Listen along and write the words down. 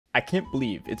I can't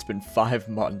believe it's been 5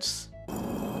 months.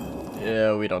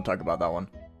 Yeah, we don't talk about that one.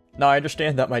 Now, I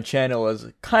understand that my channel is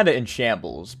kinda in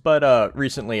shambles, but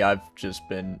recently I've just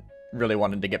been really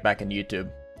wanting to get back into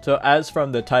YouTube. So as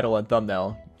from the title and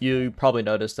thumbnail, you probably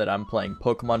noticed that I'm playing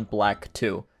Pokemon Black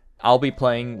 2. I'll be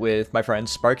playing with my friend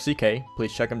SparkZK,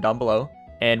 please check him down below,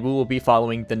 and we will be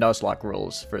following the Nuzlocke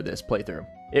rules for this playthrough.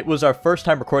 It was our first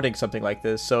time recording something like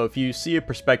this, so if you see a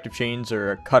perspective change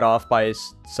or cut off by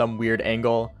some weird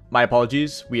angle, my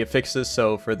apologies, we have fixed this,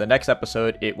 so for the next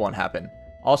episode, it won't happen.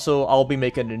 Also, I'll be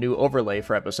making a new overlay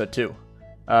for episode 2.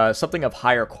 Something of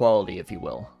higher quality, if you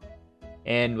will.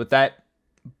 And with that,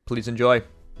 please enjoy.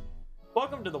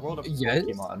 Welcome to the world of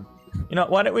Pokemon. You know,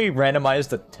 why don't we randomize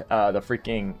the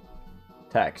freaking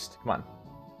text? Come on.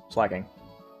 Slacking.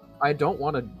 I don't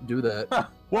want to do that. Huh,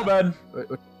 woman!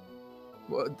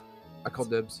 What? I called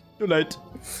dibs. Too late.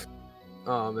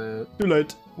 Oh, man. Too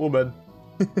late. Woman.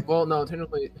 Well, no,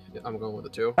 technically, I'm going with the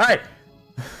 2. Hey!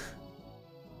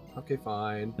 Okay,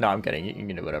 fine. No, I'm kidding. You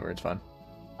can do whatever. It's fine.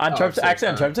 On terms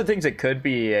of things, it could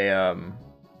be a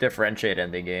differentiate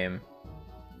in the game.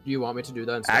 Do you want me to do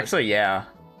that instead? Actually, yeah.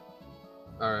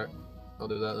 Alright. I'll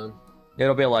do that then.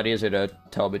 It'll be a lot easier to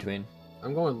tell between.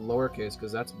 I'm going lowercase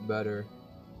because that's better.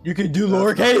 You can do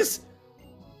lowercase?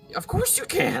 Of course you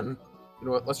can! You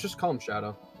know what? Let's just call him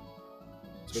Shadow.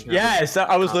 So Yes,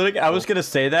 I was gonna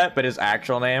say that, but his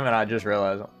actual name, and I just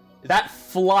realized. That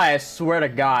fly, I swear to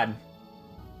God.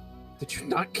 Did you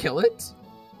not kill it?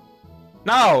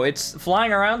 No, it's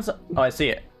flying around. Oh, I see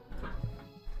it.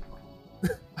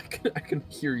 I can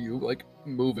hear you, like,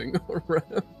 moving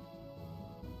around.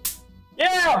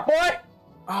 Yeah, boy!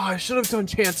 Oh, I should have done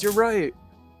chance, you're right.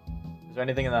 Is there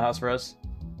anything in the house for us?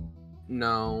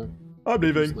 No. I'm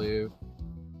leaving. Just leave.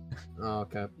 Oh,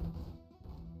 okay.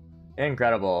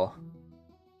 Incredible.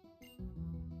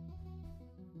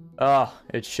 Oh,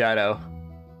 it's Shadow.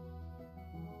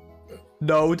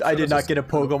 No, I did not get a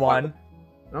Pokemon.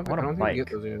 I don't think you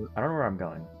get those yet. I don't know where I'm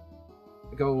going.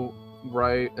 Go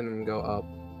right and then go up.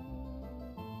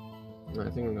 No, I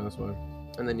think I'm going this way.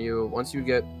 And then once you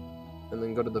get, and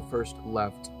then go to the first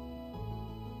left.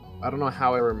 I don't know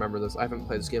how I remember this. I haven't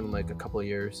played this game in like a couple of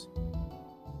years.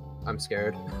 I'm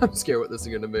scared. I'm scared what this is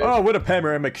gonna be. Oh, what a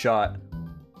panoramic shot.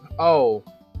 Oh,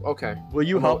 okay. Will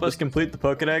you help us complete the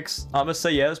Pokedex? I'm gonna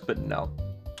say yes, but no.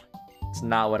 It's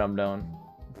not what I'm doing.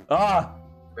 Ah!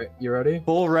 Wait, you ready?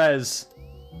 Full res.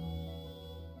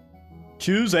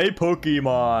 Choose a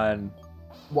Pokemon.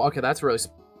 Well, okay, that's really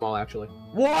small, actually.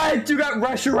 What? You got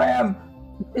Reshiram?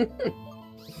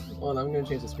 Hold on, I'm gonna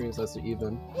change the screen size to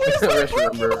even. What is that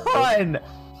Pokemon?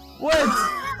 What?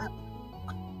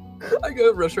 I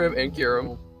got Reshiram and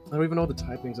Kyurem. I don't even know the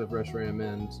typings of Reshiram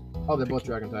and... Oh, they're both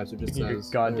dragon types, it just says...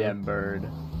 Goddamn bird.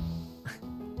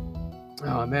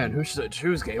 Oh man, who should I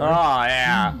choose, gamer? Oh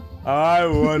yeah. I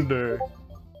wonder.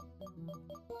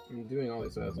 I'm doing all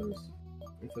these answers.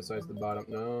 Emphasize the bottom.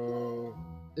 No.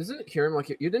 Isn't Kyurem like...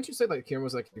 Didn't you say like Kyurem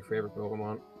was like your favorite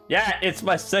Pokemon? Yeah, it's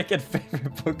my second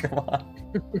favorite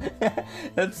Pokemon.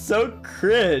 That's so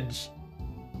cringe.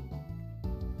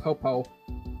 Popo.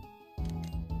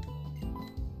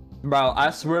 Bro, I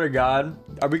swear to God.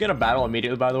 Are we gonna battle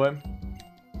immediately, by the way?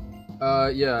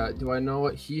 Yeah. Do I know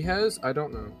what he has? I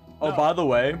don't know. Oh, by the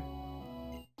way.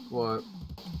 What?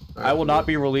 I will not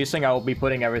be releasing. I will be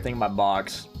putting everything in my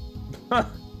box.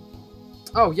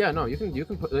 Oh yeah, no, you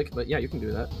can put like, but yeah, you can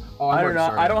do that. Oh,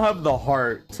 I don't have the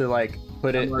heart to like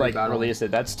put it like release it.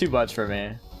 That's too much for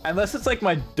me. Unless it's like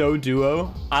my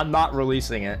Doduo, I'm not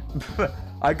releasing it.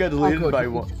 I got deleted by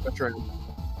one.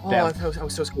 Oh, I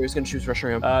was so scared he was gonna choose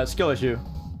Reshiram. Skill issue.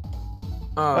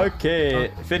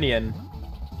 Okay, Finian.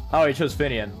 Oh, he chose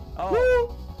Finian.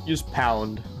 Oh, use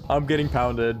pound. I'm getting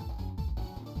pounded.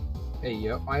 Hey,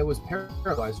 yo, I was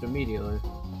paralyzed immediately.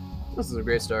 This is a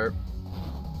great start.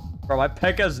 Bro, my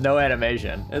Peck has no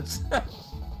animation. It's...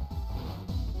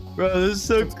 Bro, this is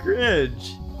so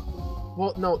cringe.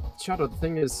 Well, no, Shadow, the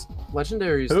thing is,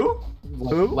 legendaries... Who?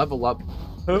 Who? Level up.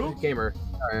 Who? Gamer.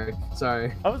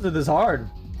 Sorry. How is it this hard?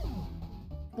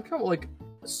 Look how, like,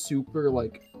 super,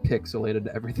 like, pixelated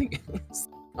everything is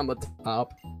on the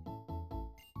top.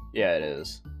 Yeah, it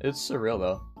is. It's surreal,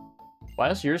 though. Why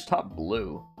is yours top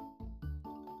blue?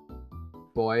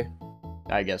 Boy.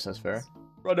 I guess that's fair.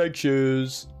 Running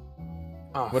shoes.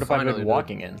 Oh, what if I've been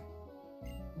walking in?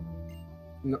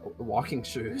 No, walking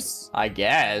shoes. I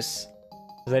guess.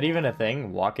 Is that even a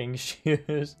thing? Walking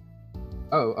shoes?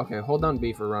 Oh, okay. Hold down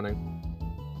B for running.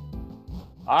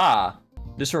 Ah,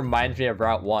 this reminds me of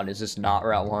Route 1. Is this not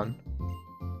Route 1?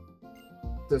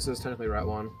 This is technically Route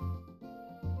 1.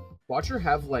 Watcher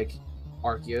have, like,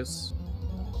 Arceus.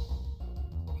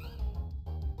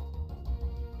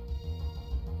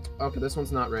 Okay, this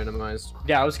one's not randomized.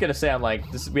 Yeah, I was gonna say, I'm like,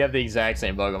 we have the exact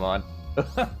same Pokemon.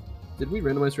 Did we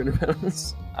randomize trainer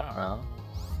battles? I don't know.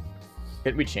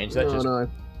 Could we change that?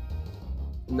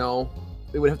 No.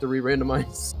 We would have to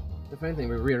re-randomize. If anything,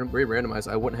 we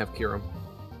re-randomize, I wouldn't have Kira.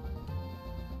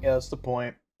 Yeah, that's the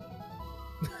point.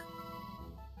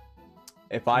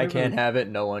 If I can't have it,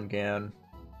 no one can.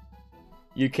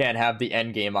 You can't have the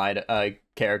endgame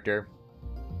character.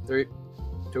 3,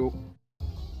 2.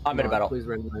 I'm in a battle. Please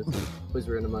randomize. Please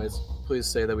randomize. Please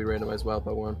say that we randomized Wild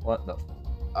Pokemon. What the?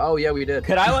 Oh yeah, we did.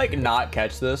 Could I like not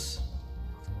catch this?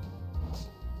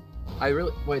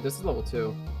 Wait. This is level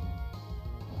 2.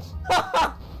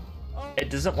 It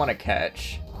doesn't want to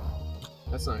catch.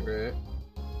 That's not great.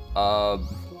 I'm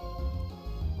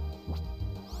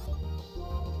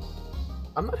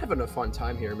not having a fun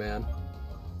time here, man.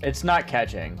 It's not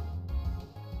catching.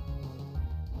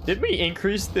 Did we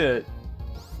increase the?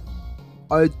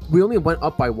 We only went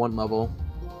up by 1 level.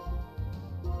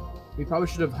 We probably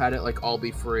should have had it like all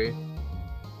be free.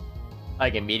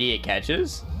 Like immediate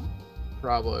catches?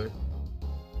 Probably.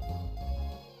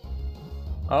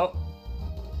 Oh.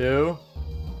 2,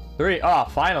 3. Oh,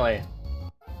 finally.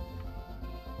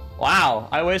 Wow,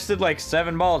 I wasted like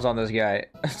 7 balls on this guy.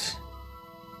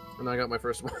 And I got my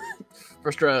first one.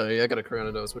 First try, I got a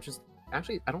Coriolanus, which is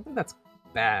actually, I don't think that's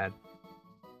bad.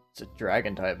 It's a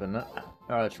dragon type, isn't it?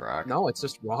 Oh, it's rock. No, it's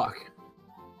just rock.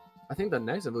 I think the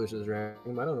next evolution is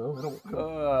dragon. I don't know.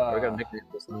 I gotta nickname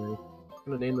this thing. I'm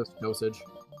gonna name this Dosage.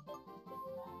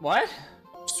 What?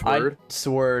 Sword.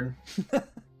 Sword.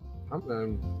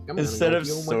 I'm Instead go of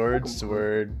sword,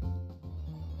 sword.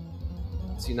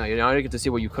 See, now you get to see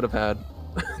what you could have had.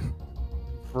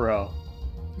 Bro.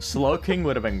 Slowking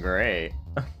would have been great.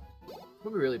 I'm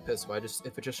gonna be really pissed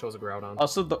if it just shows a Groudon.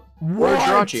 Also the Or what?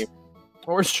 Jirachi.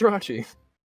 Or Jirachi.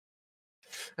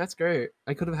 That's great.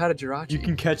 I could have had a Jirachi. You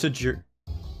can catch a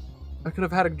I could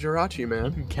have had a Jirachi, man.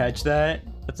 You can catch that?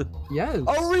 That's a Yes.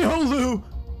 Oh, Riolu!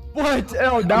 What?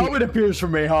 Oh, now it appears for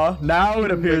me, huh? Now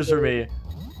it appears for me.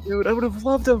 Dude, I would have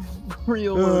loved a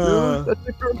Riolu, dude. That's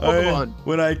my favorite Pokemon.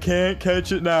 When I can't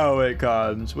catch it now, it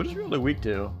comes. What is Riolu weak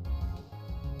to?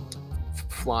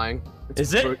 Flying.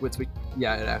 Is it?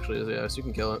 Yeah, it actually is, yeah, so you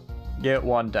can kill it. Get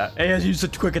one down. It has used a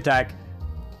quick attack.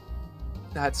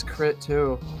 That's crit,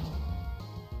 too.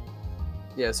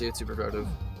 Yeah, see, it's super effective.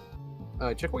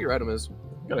 Check what your item is.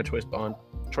 Got a choice band.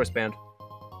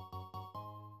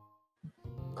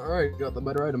 Alright, got the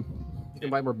better item. You can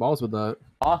buy more balls with that.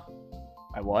 Huh?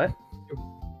 My what?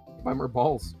 Buy more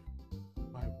balls.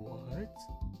 My what?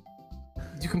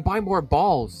 You can buy more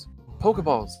balls.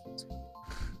 Pokeballs.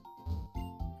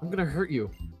 I'm gonna hurt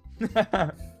you.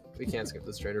 We can't skip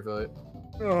this trainer fight.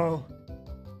 Oh.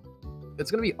 It's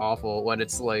gonna be awful when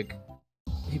it's like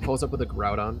he pulls up with a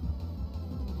Groudon.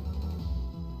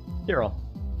 Hero.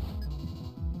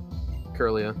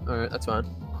 Curlia. Alright, that's fine.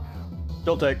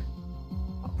 Joltik.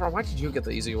 Bro, why did you get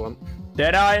the easy one?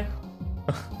 Did I?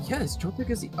 Yes,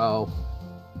 Joltik is the. Oh.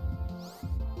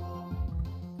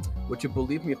 Would you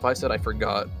believe me if I said I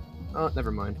forgot?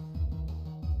 Never mind.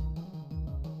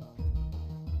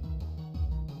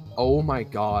 Oh my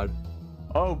god.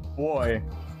 Oh boy.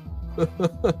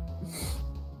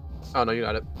 Oh no, you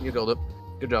got it. You killed it.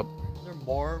 Good job. Is there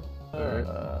more? Alright.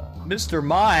 Mr.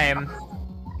 Mime.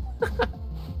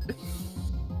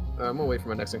 I'm gonna wait for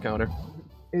my next encounter.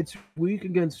 It's weak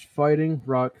against fighting,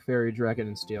 rock, fairy, dragon,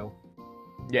 and steel.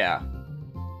 Yeah.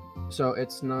 So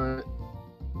it's not.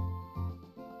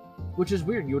 Which is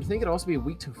weird. You would think it'd also be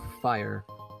weak to fire,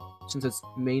 since its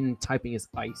main typing is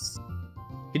ice.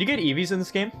 Can you get Eevees in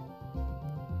this game?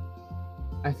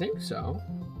 I think so.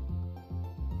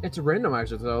 It's a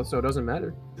randomizer though, so it doesn't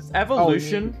matter. Does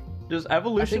evolution? Does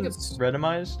evolution it's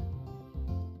randomized?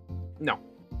 No,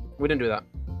 we didn't do that.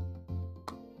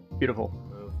 Beautiful.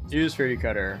 Use Fairy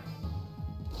Cutter.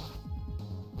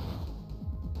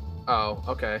 Oh,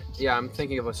 okay. Yeah, I'm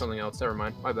thinking of something else. Never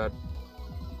mind. My bad.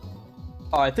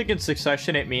 Oh, I think in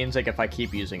succession it means like if I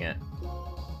keep using it.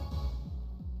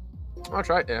 I'll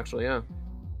try it actually. Yeah.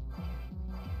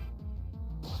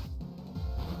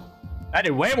 That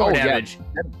did way more damage.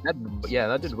 Yeah,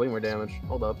 that did way more damage.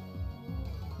 Hold up.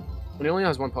 And he only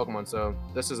has one Pokemon, so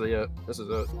this is it. This is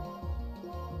it.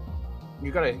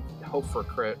 You gotta hope for a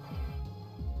crit.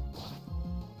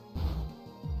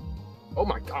 Oh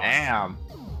my gosh. Damn.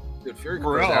 Dude, Fury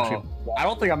Bro, Crit is actually... I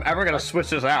don't think I'm ever gonna switch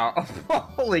this out.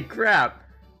 Holy crap.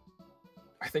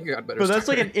 I think you got better. But that's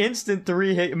like an instant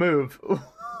 3-hit move.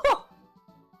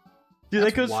 Dude,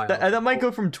 that goes. That might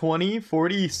go from 20,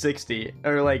 40, 60,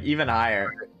 or like even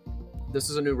higher. This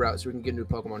is a new route, so we can get new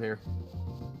Pokemon here.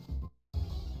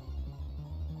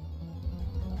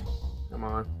 I'm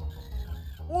Come on.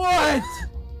 What?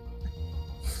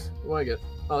 Like it.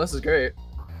 Oh, this is great.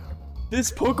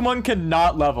 This Pokemon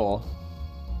cannot level.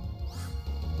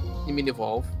 You mean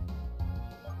evolve?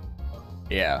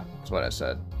 Yeah, that's what I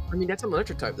said. I mean, that's an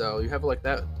electric type, though. You have like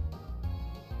that.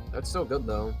 That's so good,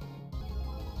 though.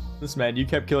 This man, you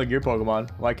kept killing your Pokemon.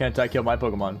 Why can't I kill my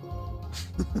Pokemon?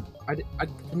 I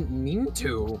didn't mean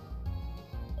to.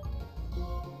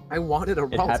 I wanted a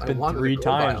It Ralts. happened 3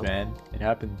 times, man. It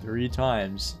happened 3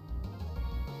 times.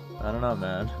 I don't know,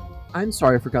 man. I'm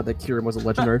sorry I forgot that Kyurem was a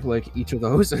legendary for like each of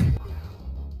those. I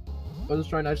was just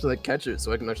trying to actually like catch it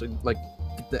so I can actually like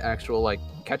get the actual like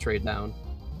catch rate down.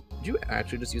 Did you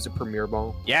actually just use a Premier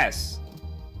Ball? Yes.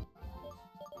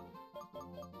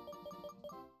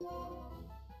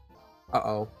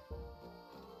 Uh-oh.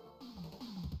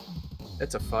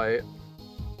 It's a fight.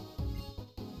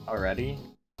 Already?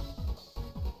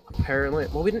 Apparently.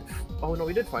 Well, we didn't. Oh no,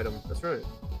 we did fight him. That's right.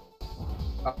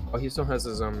 Oh, he still has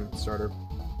his starter.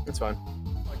 It's fine.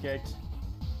 Okay.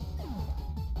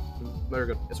 Very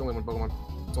good. It's only one Pokemon.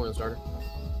 It's only a starter.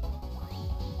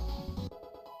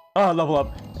 Oh, level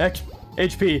up.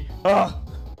 HP. Oh.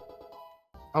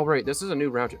 Oh right, this is a new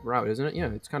route, isn't it? Yeah,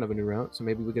 it's kind of a new route. So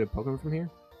maybe we get a Pokemon from here.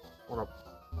 Or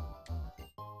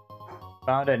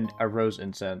Found a rose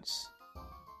incense.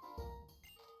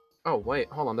 oh wait,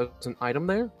 hold on. There's an item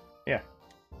there. Yeah.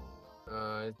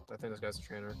 I think this guy's a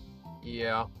trainer.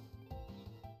 Yeah.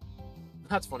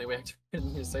 That's funny. We activated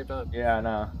at the same time. Yeah, I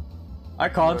know. I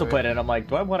contemplated. I'm like,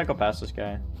 do I want to go past this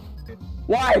guy?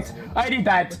 What? I need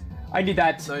that. I need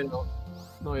that. No, you don't.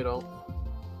 No, you don't.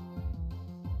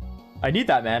 I need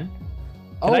that, man.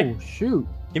 Oh shoot!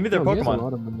 Give me their No, he has a Pokemon.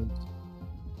 lot of movements.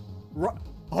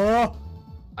 Oh.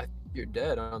 You're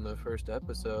dead on the first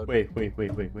episode. Wait. Wait. What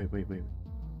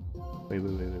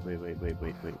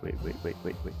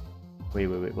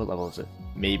level is it?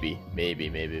 Maybe.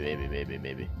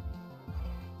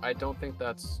 I don't think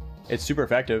that's. It's super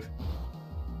effective.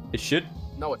 It should.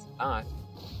 No, it's not.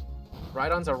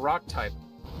 Rhydon's a rock type.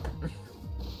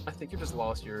 I think you just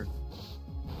lost your.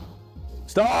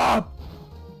 Stop!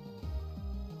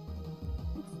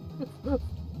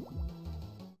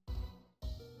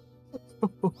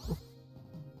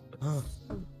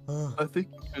 I think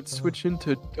you could switch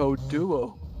into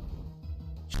Duo.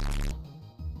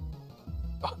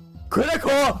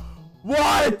 Critical!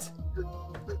 What?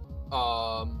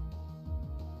 I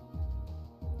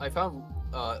found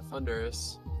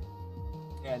Thundurus.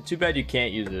 Yeah, too bad you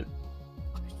can't use it.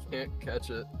 I can't catch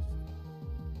it.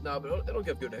 No, but it'll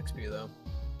give good XP though.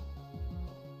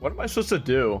 What am I supposed to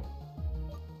do?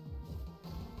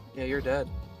 Yeah, you're dead.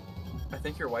 I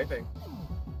think you're wiping.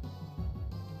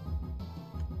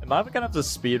 Am I gonna have to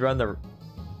speedrun the...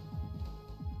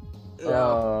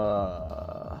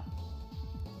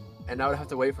 And now I would have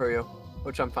to wait for you,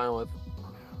 which I'm fine with.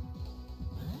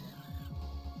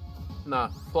 Nah,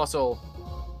 Flussel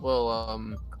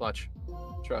will clutch.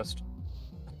 Trust.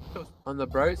 On the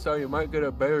bright side, you might get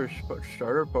a better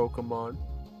starter Pokemon.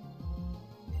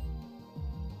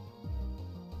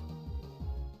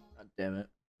 God damn it.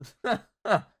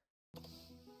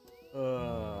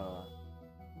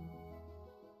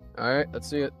 Alright, let's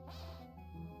see it.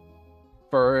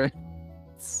 Great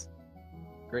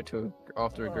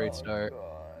off to a great start.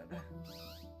 God.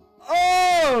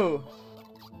 Oh!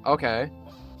 Okay.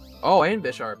 Oh, and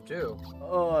Bisharp too.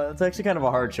 Oh, that's actually kind of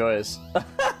a hard choice.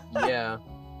 Yeah.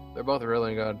 They're both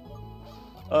really good.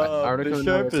 Articuno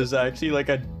Bisharp is actually like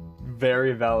a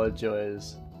very valid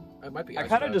choice. It might be. I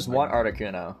kind of just want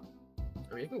Articuno.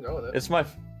 I mean, you can go with it. It's my...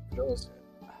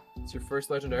 It's your first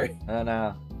legendary. I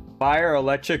know. Fire,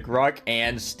 electric, rock,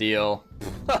 and steel.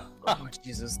 Oh,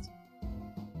 Jesus.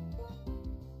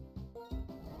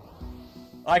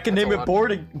 I can That's name a it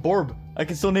lot. Borb. I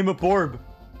can still name it Borb.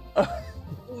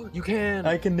 You can.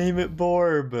 I can name it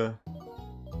Borb.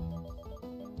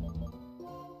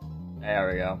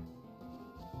 There we go.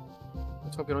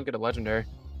 Let's hope you don't get a legendary.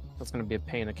 That's gonna be a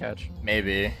pain to catch.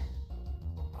 Maybe.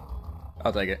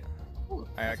 I'll take it. Ooh,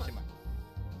 I actually might.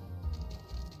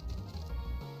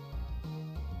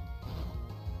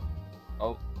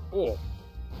 Oh. Oh.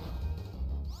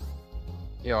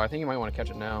 Yo, I think you might want to catch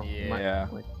it now. You might- Yeah.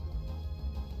 like-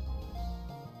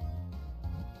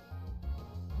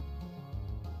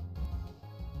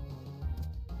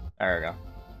 There we go.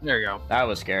 There you go. That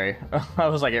was scary. I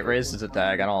was like, it raised its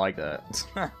attack. I don't like that.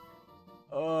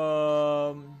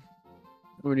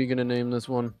 What are you gonna name this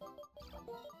one?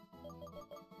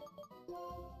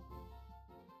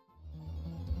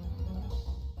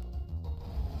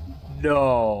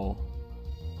 No.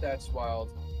 That's wild.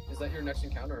 Is that your next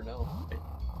encounter or no?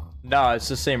 No, it's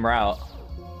the same route.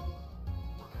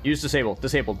 Use disable.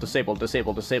 Disable. Disable.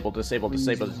 Disable. Disable. Disable. Disable.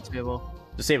 Disable.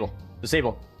 Disable. Disable.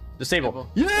 Disable. Disable.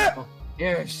 Yeah!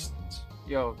 Yes!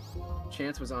 Yo,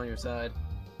 chance was on your side.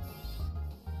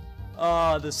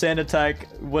 Ah, the sand attack.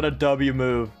 What a W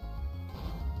move.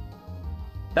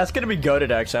 That's gonna be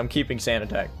goated, actually. I'm keeping sand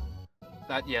attack.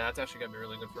 Yeah, that's actually gonna be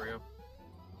really good for you.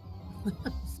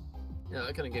 Yeah,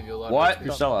 that kind of give you a lot What? of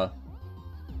You're Stella.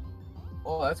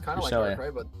 Oh, that's kind of like Drusilla. Dark,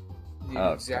 right? But the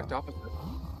Oh, exact opposite.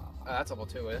 That's level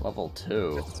 2, eh? Level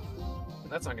 2.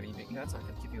 That's not gonna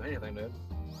give you anything, dude.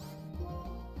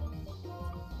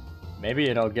 Maybe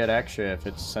it'll get extra if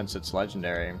it's since it's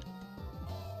legendary.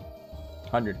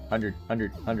 100, 100,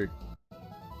 100, 100.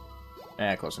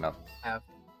 Eh, close enough.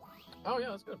 Oh yeah,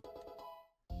 that's good.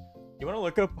 You want to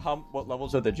look up what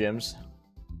levels are the gyms?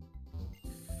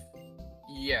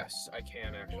 Yes, I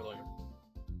can actually.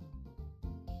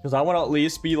 Because I want to at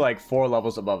least be like 4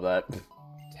 levels above that.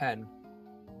 10.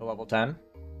 The level 10?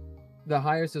 The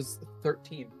highest is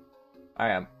 13. I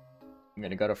am. I'm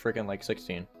gonna go to freaking like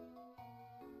 16.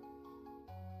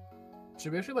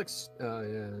 Should we actually like? Yeah,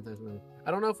 it doesn't.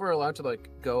 I don't know if we're allowed to like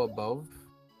go above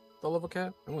the level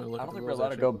cap. I'm gonna look. I at don't the think we're rules, allowed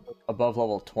to actually. go above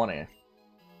level 20.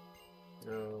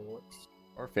 What's...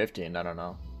 Or 15, I don't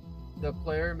know. The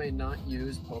player may not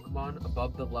use Pokemon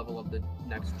above the level of the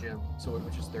next gym, so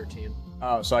which is 13.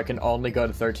 Oh, so I can only go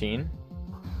to 13?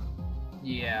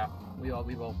 Yeah, we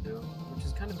both do, which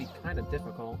is kind of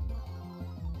difficult.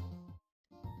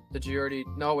 Did you already?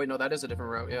 No, wait, no, that is a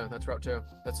different route. Yeah, that's route 2.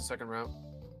 That's the second route.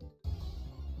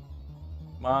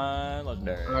 My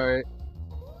legendary. All right.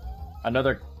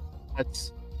 Another.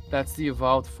 That's the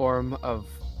evolved form of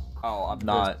Oh, I'm the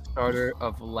not. starter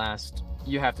of last.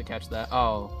 You have to catch that.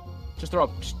 Oh, just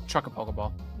chuck a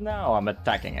Pokeball. No, I'm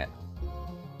attacking it.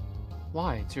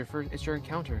 Why? It's your first. It's your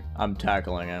encounter. I'm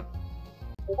tackling it.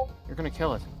 You're gonna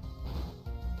kill it.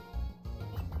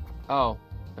 Oh,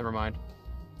 never mind.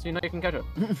 So you know you can catch it.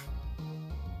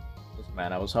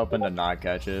 Man, I was hoping to not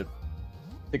catch it.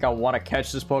 Think I want to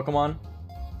catch this Pokemon?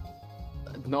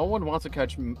 No one wants to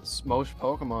catch most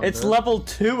Pokemon. It's dude. level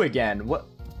 2 again. What?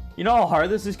 You know how hard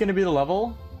this is going to be to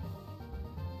level?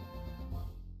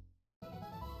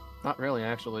 Not really,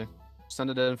 actually. Send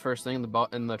it in first thing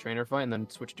in the trainer fight, and then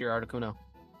switch to your Articuno.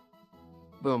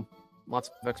 Boom.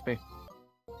 Lots of XP.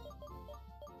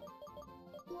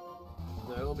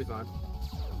 No, it'll be fine.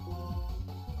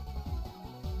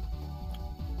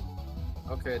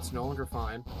 Okay, it's no longer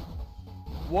fine.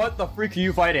 What the freak are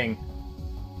you fighting?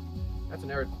 That's an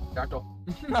Aerodactyl.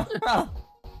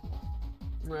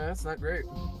 That's not great.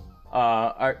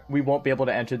 We won't be able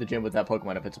to enter the gym with that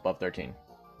Pokemon if it's above 13.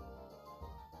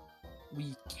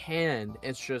 We can.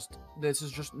 It's just this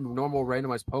is just normal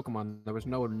randomized Pokemon. There was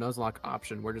no Nuzlocke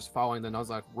option. We're just following the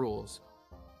Nuzlocke rules.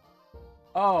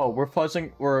 Oh, we're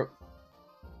following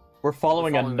a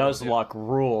following the rules, yeah. Nuzlocke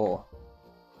rule.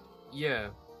 Yeah,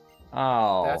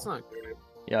 Oh. that's not great.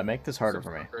 Yeah, make this harder That's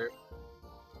for me. not great.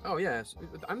 Oh yes,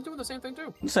 I'm doing the same thing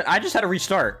too. Listen, I just had to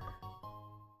restart.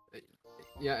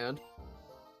 Yeah, and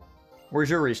Where's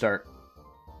your restart?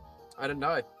 I didn't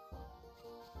die.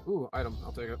 Ooh, item.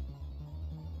 I'll take it.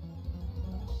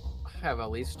 I have at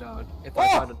least if I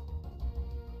find it.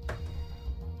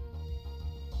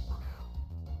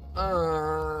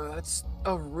 That's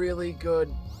a really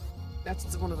good.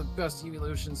 That's one of the best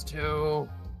evolutions too.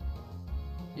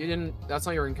 You didn't. That's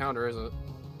not your encounter, is it?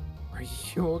 Are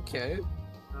you okay?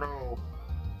 No.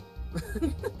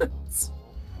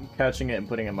 I'm catching it and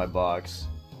putting it in my box.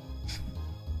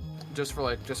 just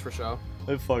for show.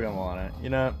 I fucking want it. You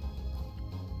know?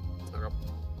 Okay.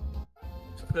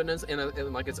 Put it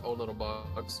in like its own little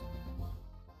box.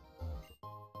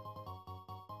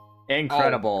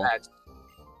 Incredible. Oh,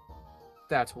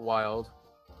 that's wild.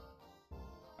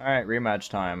 Alright, rematch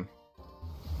time.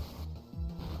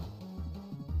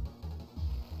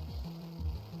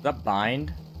 Is that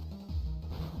bind?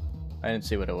 I didn't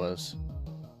see what it was.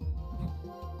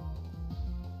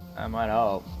 I might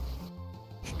help.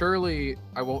 Surely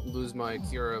I won't lose my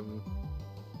Kyurem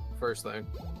first thing.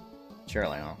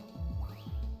 Surely, huh?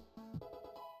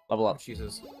 Level up.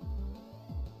 Jesus.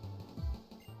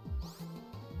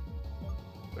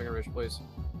 Dragon Rage, please.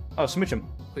 Oh, smooch him.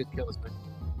 Please kill this thing.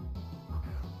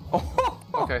 Oh,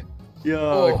 Okay. Yo,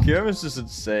 Oh. Kyurem's just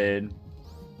insane.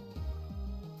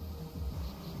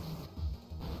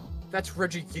 That's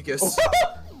Regigigas.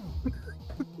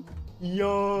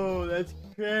 Yo, that's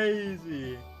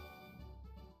crazy.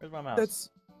 Where's my mouse?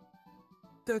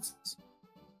 That's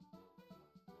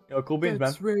Yo, cool beans,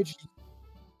 man. Reggie.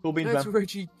 Cool beans, That's man.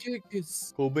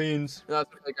 Regigigas. Cool beans. No,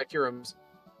 I got Kyurems.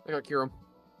 I got Kyurem.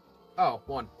 Oh,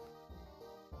 one.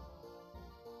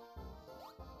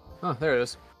 Oh, there it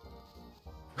is.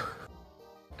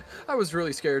 I was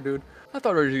really scared, dude. I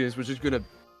thought Rodriguez was just gonna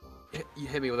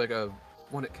hit me with like a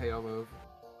 1-hit KO move.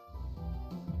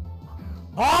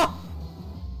 Ah!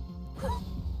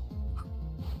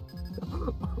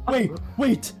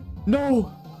 Wait!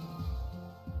 No!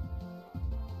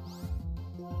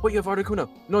 Wait, you have Articuno.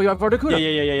 No, you have Articuno.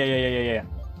 Yeah. No,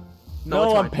 it's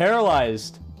No, I'm fine.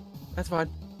 paralyzed. That's fine.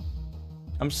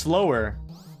 I'm slower.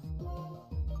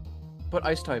 But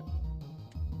Ice type.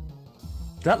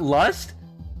 Is that Lust?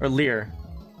 Or Leer?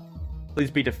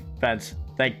 Please be defense.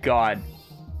 Thank God.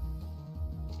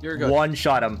 You're good. One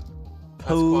shot him.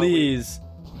 Please.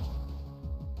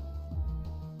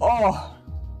 Oh!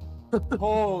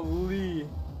 Holy.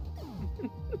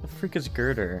 The freak is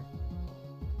Girder?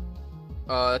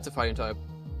 That's a fighting type.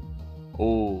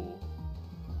 Oh.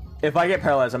 If I get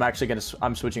paralyzed, I'm actually gonna.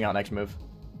 I'm switching out next move.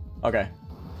 Okay.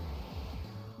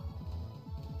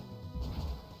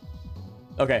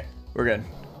 Okay, we're good.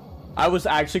 I was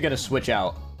actually gonna switch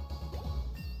out.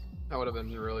 That would have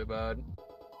been really bad.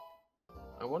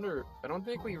 I wonder. I don't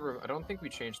think we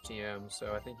changed TM,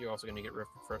 so I think you're also gonna get Rift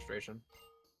Frustration.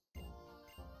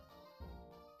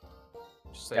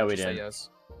 Just say, Yeah, we just say did. yes.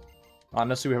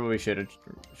 Honestly, we probably should have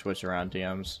switched around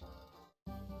DMs.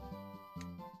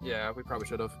 Yeah, we probably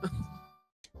should have.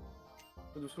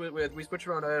 we switched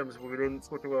around items, but we didn't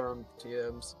switch around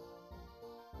TMs.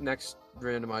 Next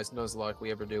randomized Nuzlocke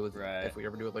we ever do with, Right. if we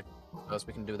ever do it like us,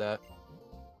 we can do that.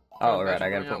 Oh, that's right, I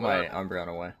gotta fine, put yeah, my whatever. Umbreon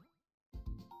away.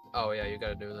 Oh yeah, you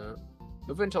gotta do that.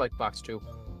 Move into like box 2.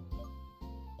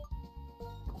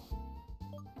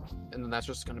 And then that's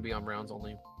just gonna be on rounds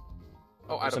only.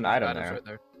 Oh, There's an items item there. right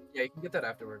there. Yeah, you can get that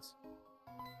afterwards.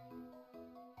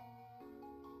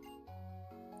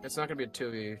 It's not gonna be a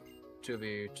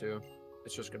 2v2.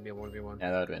 It's just gonna be a 1v1.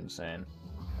 Yeah, that would've been insane.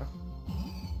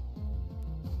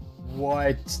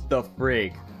 What the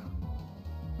freak?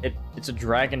 It's a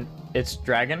dragon. It's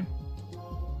dragon?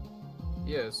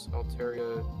 Yes,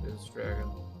 Alteria is dragon.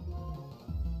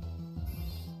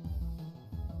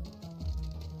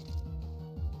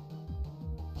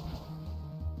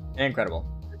 Incredible.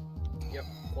 Yep,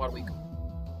 quad week.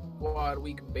 Quad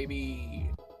week, baby.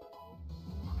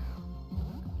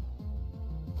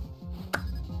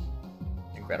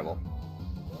 Incredible.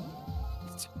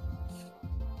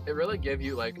 It really gave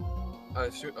you like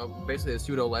basically a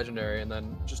pseudo legendary, and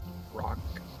then just rock.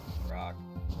 Rock.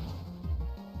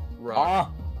 Rock.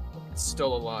 Ah! It's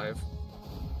still alive.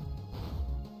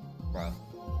 Bro.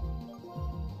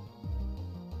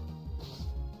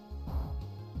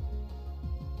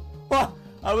 Ah!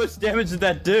 How much damage did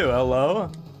that do? Hello?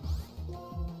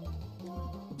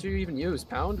 What do you even use?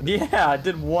 Pound? Yeah, I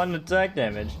did 1 attack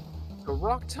damage. A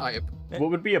rock type. What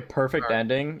would be a perfect Alright.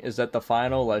 ending is that the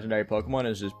final legendary Pokemon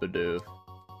is just Bidoof.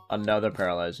 Another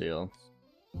paralyzed heal.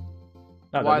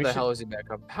 No, Why then we the should- hell is he back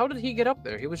up? How did he get up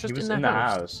there? He was just He was in the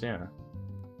house. yeah.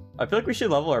 I feel like we should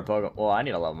level our Pokemon. Well, I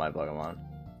need to level my Pokemon.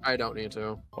 I don't need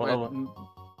to.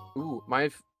 Well, My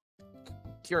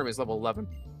Kyurem is level 11.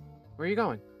 Where are you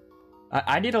going?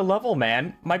 I need a level,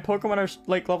 man. My Pokemon are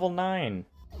like level 9.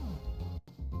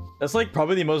 That's like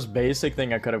probably the most basic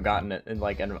thing I could have gotten in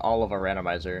all of a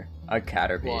randomizer. A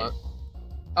Caterpie. What?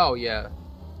 Oh yeah.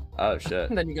 Oh shit.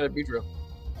 And then you got a Beedrill.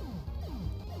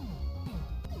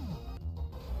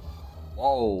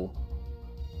 Whoa.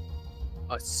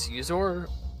 A Caesar?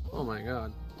 Oh my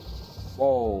god.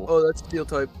 Whoa. Oh, that's Steel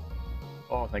type.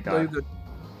 Oh, thank No, you're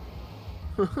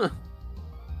God. good.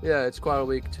 Yeah, it's quite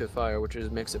weak to fire, which is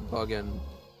makes it bug and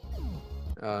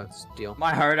Steel.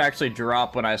 My heart actually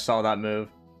dropped when I saw that move.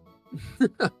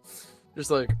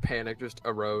 Just like panic just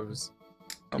arose.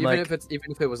 I'm Even like,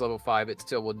 if it was level 5, it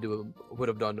still would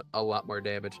have done a lot more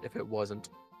damage if it wasn't.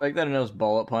 like that it knows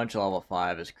Bullet Punch level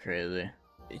 5 is crazy.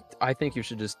 I think you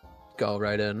should just go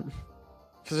right in.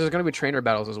 Because there's gonna be trainer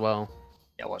battles as well.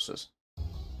 Yeah, watch this.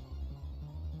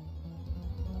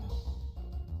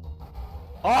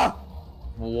 Ah!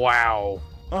 Wow.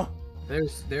 Ah!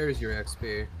 There's your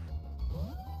XP.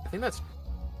 I think that's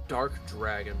Dark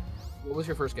Dragon. What was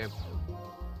your first game?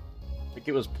 I think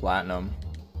it was Platinum.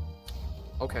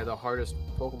 Okay, the hardest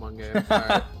Pokemon game.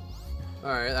 Alright.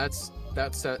 Alright,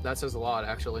 that says a lot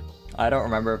actually. I don't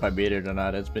remember if I beat it or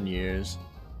not. It's been years.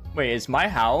 Wait, is my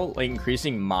Howl like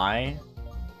increasing my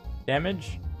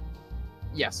damage?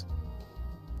 Yes.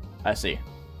 I see.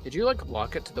 Did you like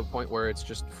lock it to the point where it's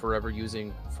just forever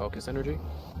using focus energy?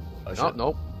 Oh, No, shit.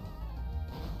 nope.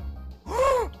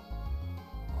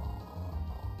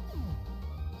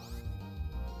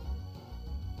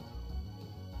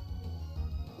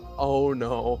 Oh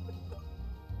no.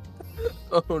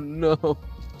 Oh no.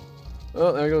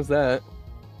 Oh, there goes that.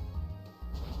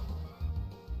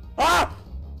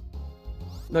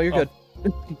 No, you're good.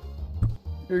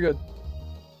 You're good.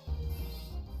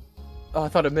 Oh, I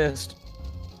thought it missed.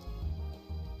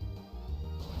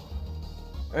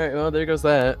 Alright, well, there goes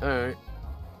that. Alright.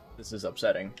 This is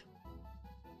upsetting.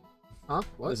 Huh?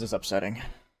 What? This is upsetting.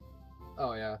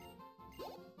 Oh, yeah.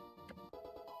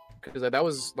 Because that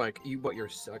was, like, your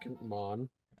second Mon?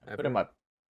 Put in my...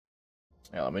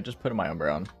 Yeah, let me just put in my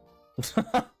Umbra on.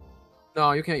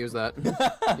 No, you can't use that.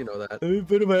 You know that. Let me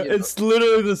put in my... It's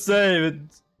literally the same.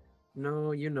 It's...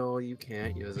 No, you know you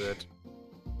can't use it.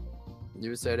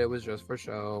 You said it was just for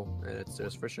show, and it's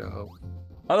just for show.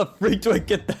 How the freak do I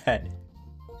get that?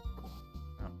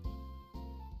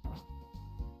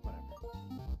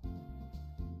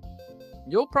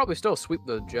 You'll probably still sweep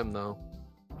the gym, though.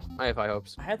 I have high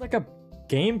hopes. I had like a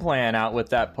game plan out with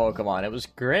that Pokemon. It was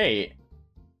great.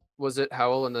 Was it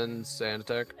Howl and then Sand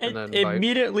Attack? And then It Bite?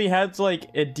 immediately had like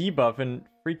a debuff and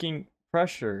freaking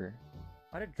pressure.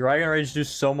 Why did Dragon Rage do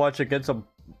so much against a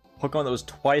Pokemon that was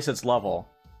twice its level?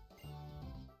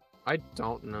 I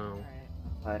don't know.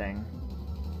 Fighting.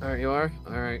 Alright, you are?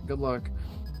 Alright, good luck.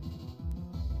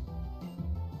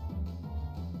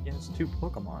 Yeah, it's 2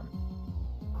 Pokemon.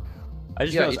 I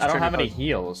just Yeah, realized each I don't turn have you any fight.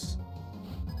 heals.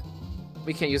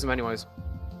 We can't use them anyways.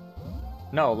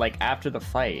 No, like after the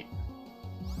fight.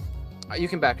 You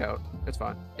can back out. It's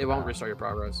fine. It won't Ah. restart your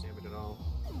progress damage at all.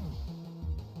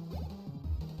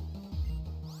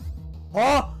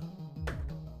 Oh!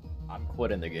 I'm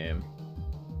quitting the game.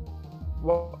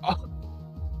 Whoa. Oh.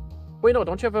 Wait, no,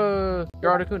 don't you have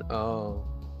your Articuno? Oh.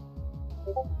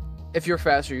 If you're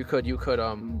faster, you could,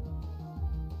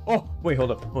 Oh, wait,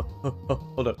 hold up.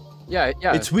 Hold up. Yeah,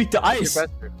 yeah. It's weak to if you're ice.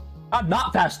 faster. I'm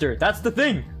not faster. That's the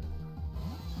thing.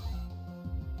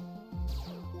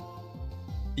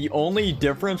 The only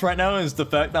difference right now is the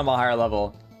fact that I'm a higher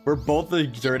level. We're both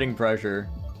exerting pressure.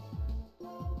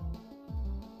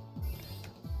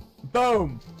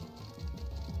 Boom.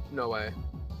 No way.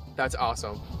 That's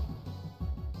awesome.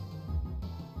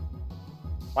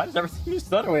 Why does everything use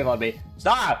Thunder Wave on me?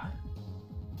 Stop!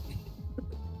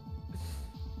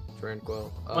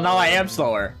 Tranquil. Well, now I am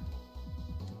slower.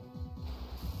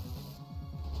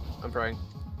 I'm praying.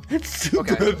 It's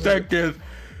super Okay. effective.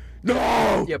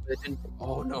 No! Yeah, but it didn't.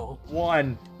 Oh no.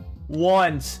 One.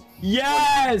 Once.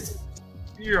 Yes!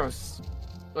 Yes.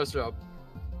 Nice job.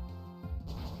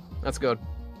 That's good.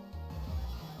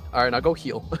 Alright, now go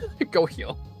heal. Go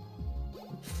heal.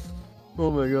 Oh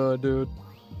my god, dude.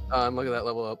 And look at that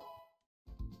level up.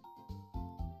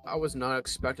 I was not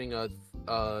expecting a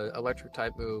electric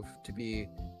type move to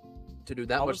do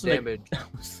that much damage. I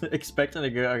was expecting to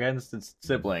go against its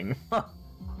sibling.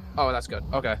 Oh, that's good.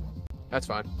 Okay. That's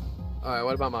fine. Alright,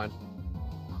 what about mine?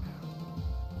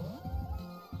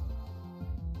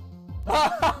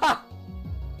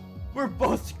 We're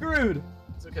both screwed.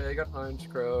 It's okay, I got Orange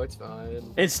Crow, it's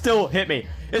fine. It still hit me.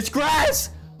 It's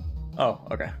grass! Oh,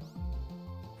 okay.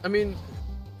 I mean,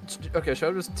 okay,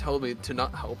 Shadow just told me to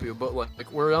not help you, but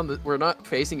like we're not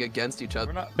facing against each We're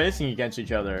other. not facing against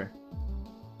each other.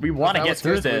 We want to that get was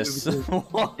through scarce this. the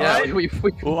What? Yeah, we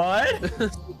What?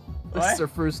 this What? is our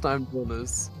first time doing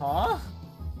this. Huh?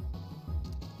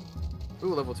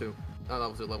 Ooh, level 2. Not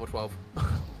level 2, level 12.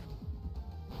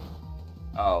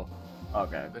 Oh.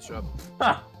 Okay. Nice job.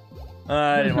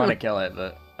 I didn't want to kill it,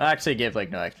 but I actually gave like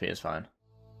no XP. It's fine.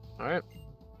 Alright.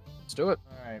 Let's do it.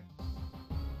 Alright.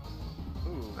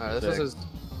 Alright, this is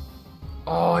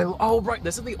oh right,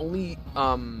 this is the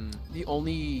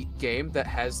only game that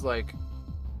has like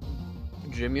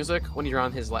gym music when you're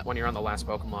on when you're on the last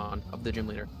Pokemon of the gym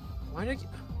leader. Why did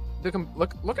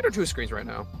look at our 2 screens right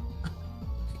now.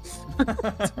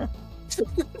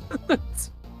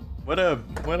 What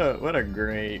a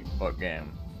great book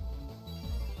game.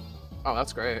 Oh,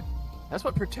 that's great. That's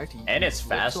what Protect. And it's looks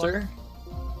like. faster.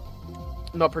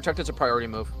 No, Protect is a priority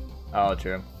move. Oh,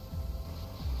 true.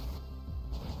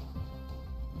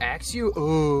 Axew,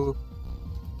 ooh,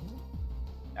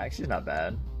 Actually, not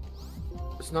bad.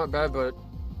 it's not bad, but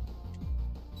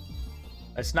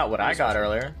It's not what I got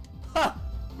earlier. Ha,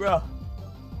 bro.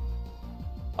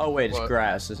 Oh wait, it's What?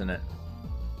 grass, isn't it?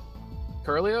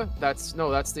 Curlia? That's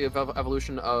the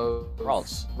evolution of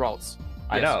Ralts. Ralts.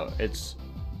 I Yes. know.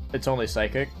 It's only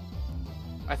psychic.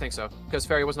 I think so, because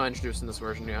Fairy was not introduced in this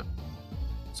version yet,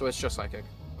 so it's just Psychic.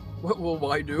 What will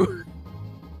Y do?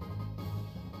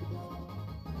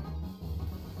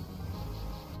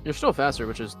 You're still faster,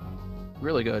 which is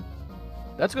really good.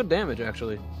 That's good damage,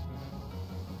 actually.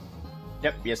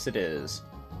 Yep. Yes, it is.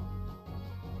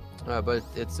 But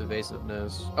it's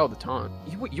evasiveness. Oh, the taunt.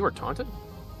 You were taunted?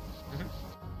 Mhm.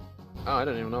 Oh, I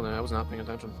didn't even know that. I was not paying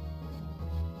attention.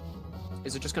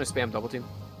 Is it just gonna spam double team?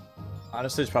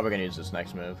 Honestly, it's probably gonna use this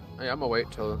next move. Hey, I'm gonna wait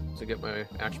to get my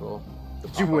actual.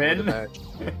 Did you win?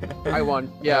 I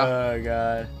won. Yeah. Oh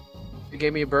god. He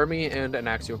gave me a Burmy and an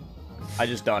Axew. I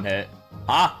just don't hit.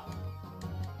 Ah!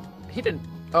 He didn't.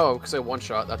 Oh, because I one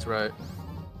shot. That's right.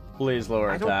 Please lower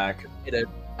I don't attack. Hit it.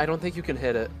 I don't think you can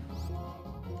hit it.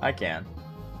 I can.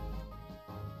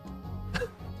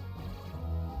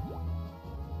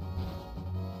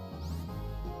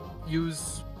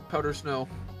 Use powder snow.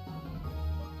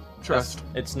 Trust.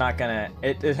 It's not gonna.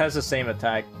 It has the same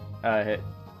attack hit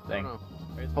thing. No.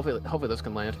 Hopefully this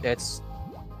can land.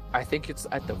 I think it's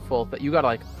at the full. But you gotta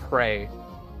like pray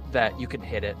that you can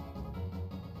hit it.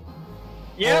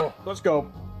 Yep. Let's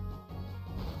go.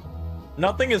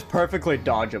 Nothing is perfectly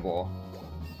dodgeable.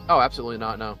 Oh, absolutely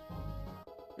not. No.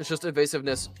 It's just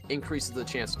evasiveness increases the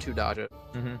chance to dodge it.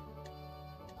 Mm-hmm.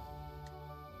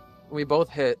 We both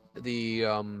hit the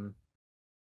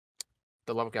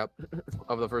level cap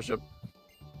of the first gym.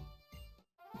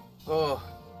 Oh.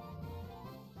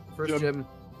 First gym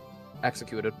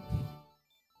executed.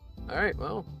 All right,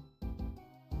 well.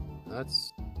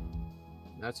 That's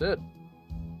it.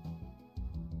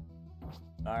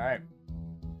 All right.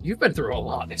 You've been through a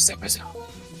lot this episode.